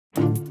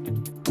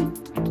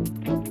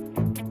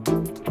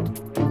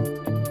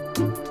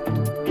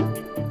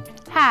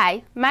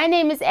Hi, my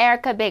name is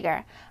Erica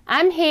Bigger.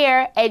 I'm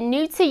here at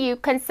New to You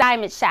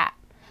Consignment Shop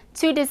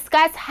to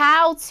discuss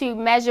how to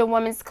measure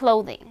women's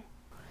clothing.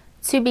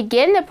 To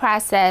begin the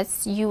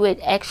process, you would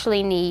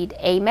actually need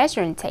a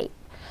measuring tape.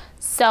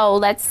 So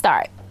let's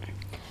start.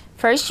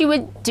 First, you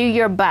would do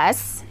your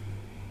bust.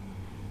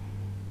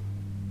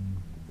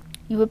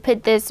 You would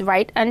put this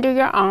right under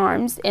your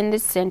arms in the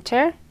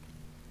center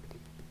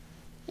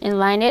and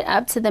line it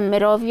up to the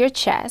middle of your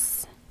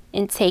chest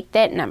and take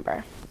that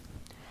number.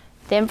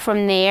 Then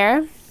from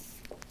there,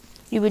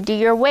 you would do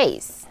your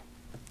waist.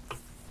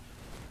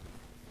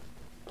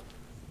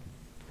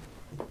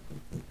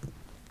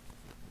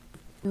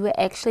 You would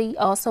actually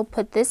also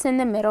put this in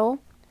the middle,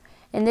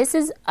 and this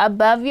is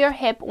above your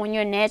hip on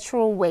your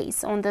natural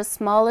waist, on the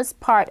smallest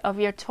part of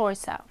your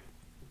torso.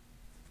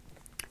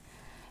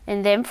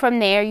 And then from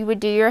there, you would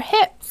do your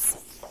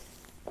hips.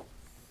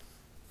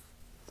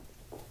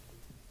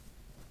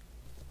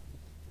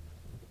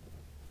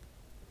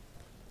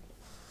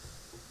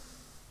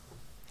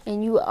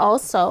 And you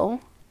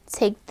also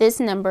take this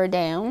number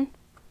down,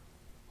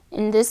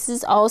 and this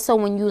is also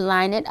when you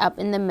line it up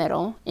in the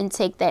middle and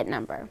take that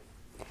number.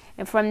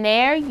 And from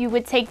there, you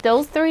would take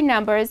those three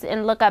numbers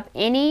and look up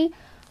any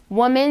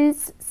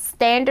woman's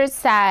standard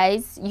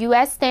size,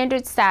 U.S.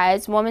 standard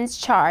size woman's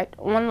chart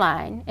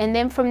online. And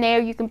then from there,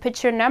 you can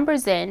put your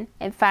numbers in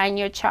and find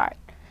your chart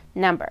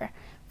number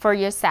for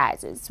your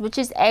sizes, which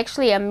is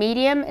actually a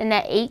medium and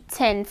an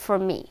 8-10 for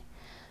me.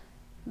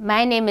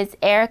 My name is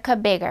Erica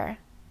Bigger,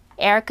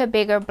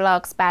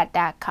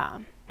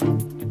 ericabiggerblogspot.com.